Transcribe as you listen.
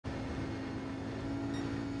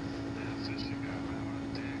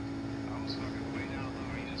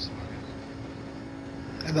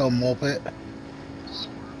Don't mope it.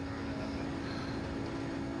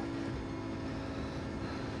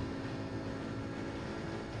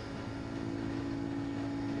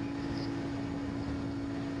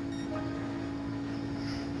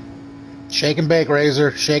 Shake and bake,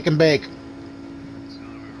 Razor. Shake and bake.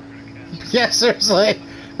 Yeah, seriously.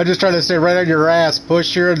 I'm just trying to stay right on your ass.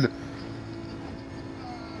 Push your and...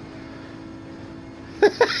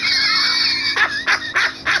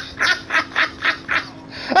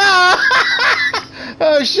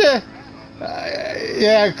 Oh, shit.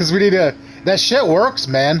 Yeah, because we need to... That shit works,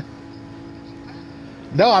 man.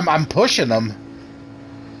 No, I'm pushing them.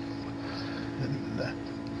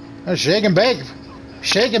 Oh, shake and bake.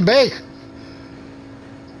 Shake and bake.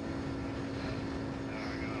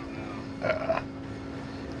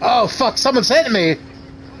 Oh, fuck, someone's hitting me.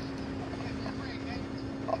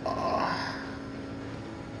 Oh,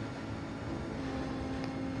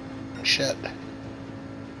 shit.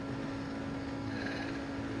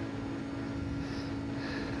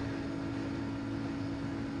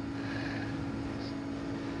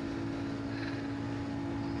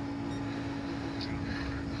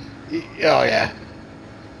 Oh, yeah.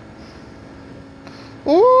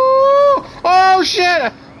 Ooh! Oh,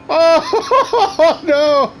 shit! Oh,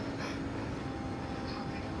 no!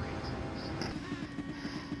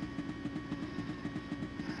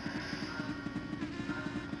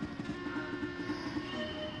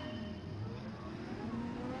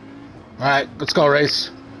 Alright, let's go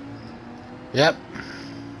race. Yep.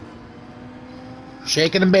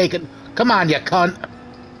 Shaking and baking. Come on, you cunt.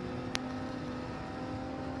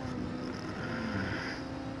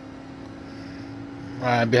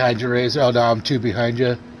 Alright, behind you, Razor. Oh, no, I'm two behind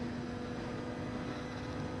you.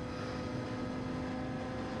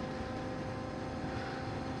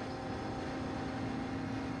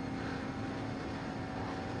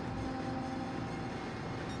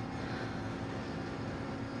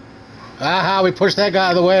 Aha, we pushed that guy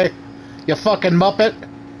out of the way. You fucking muppet.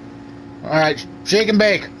 Alright, shake and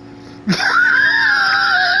bake.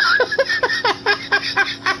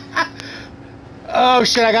 Oh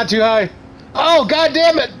shit, I got too high. Oh, god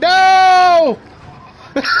damn it, no!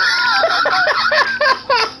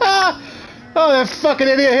 Oh, that fucking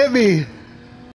idiot hit me.